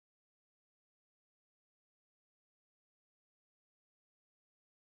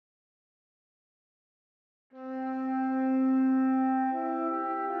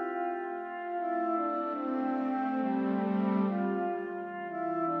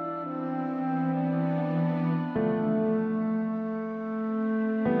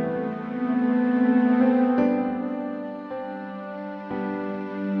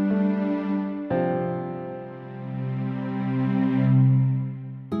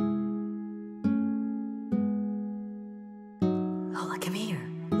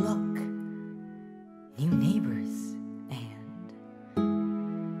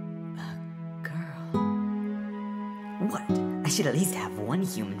should at least have one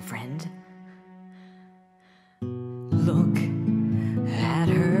human friend. Look at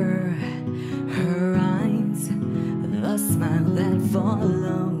her eyes, the smile that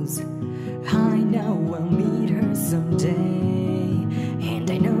follows. I know I'll meet her someday,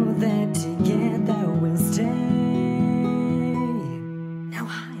 and I know that together we'll stay. Now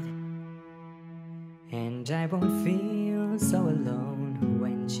hide. And I won't feel so alone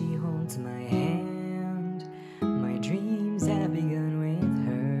when she holds my hand. My dreams have begun with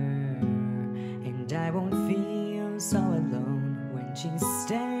her, and I won't feel so alone when she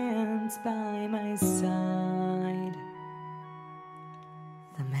stands by my side.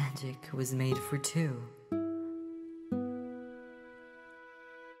 The magic was made for two.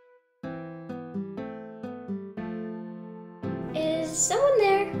 Is someone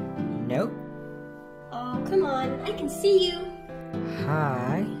there? Nope. Oh, come on, I can see you.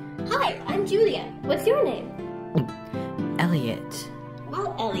 Hi. Hi, I'm Julia. What's your name? Elliot.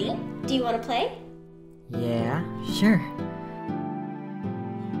 Well, Elliot, do you want to play? Yeah, sure.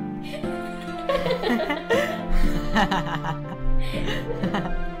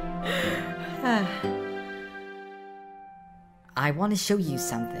 I want to show you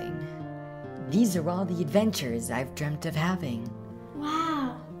something. These are all the adventures I've dreamt of having.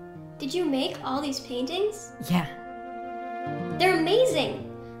 Wow. Did you make all these paintings? Yeah. They're amazing.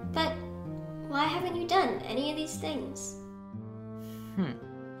 But why haven't you done any of these things?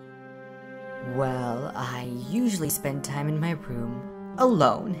 Well, I usually spend time in my room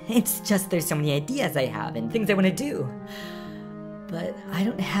alone. It's just there's so many ideas I have and things I want to do. But I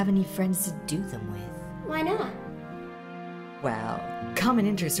don't have any friends to do them with. Why not? Well, common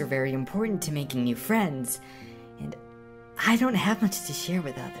interests are very important to making new friends, and I don't have much to share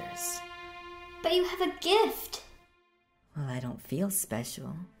with others. But you have a gift. Well, I don't feel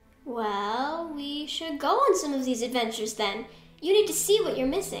special. Well, we should go on some of these adventures then. You need to see what you're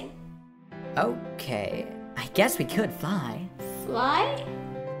missing. Okay, I guess we could fly. Fly?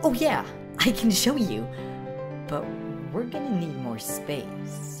 Oh yeah, I can show you. But we're gonna need more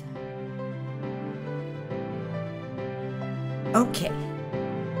space. Okay.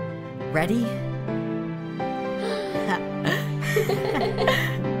 Ready?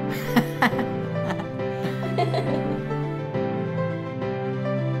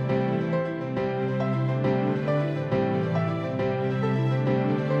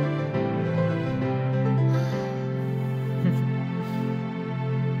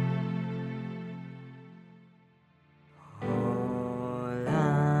 All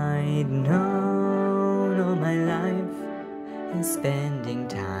I'd known all my life is spending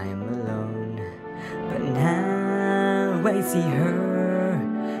time alone. But now I see her,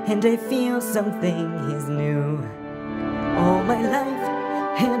 and I feel something is new. All my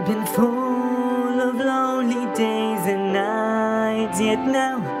life had been full of lonely days and nights, yet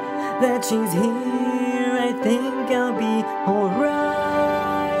now that she's here, I think I'll be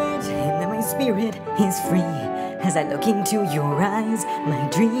alright. And now my spirit is free as I look into your eyes. My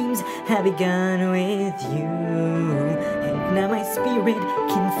dreams have begun with you, and now my spirit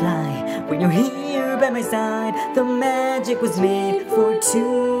can fly when you're here by my side. The magic was made for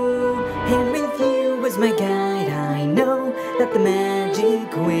two, and with you as my guide, I know that the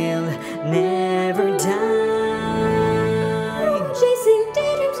magic will never die.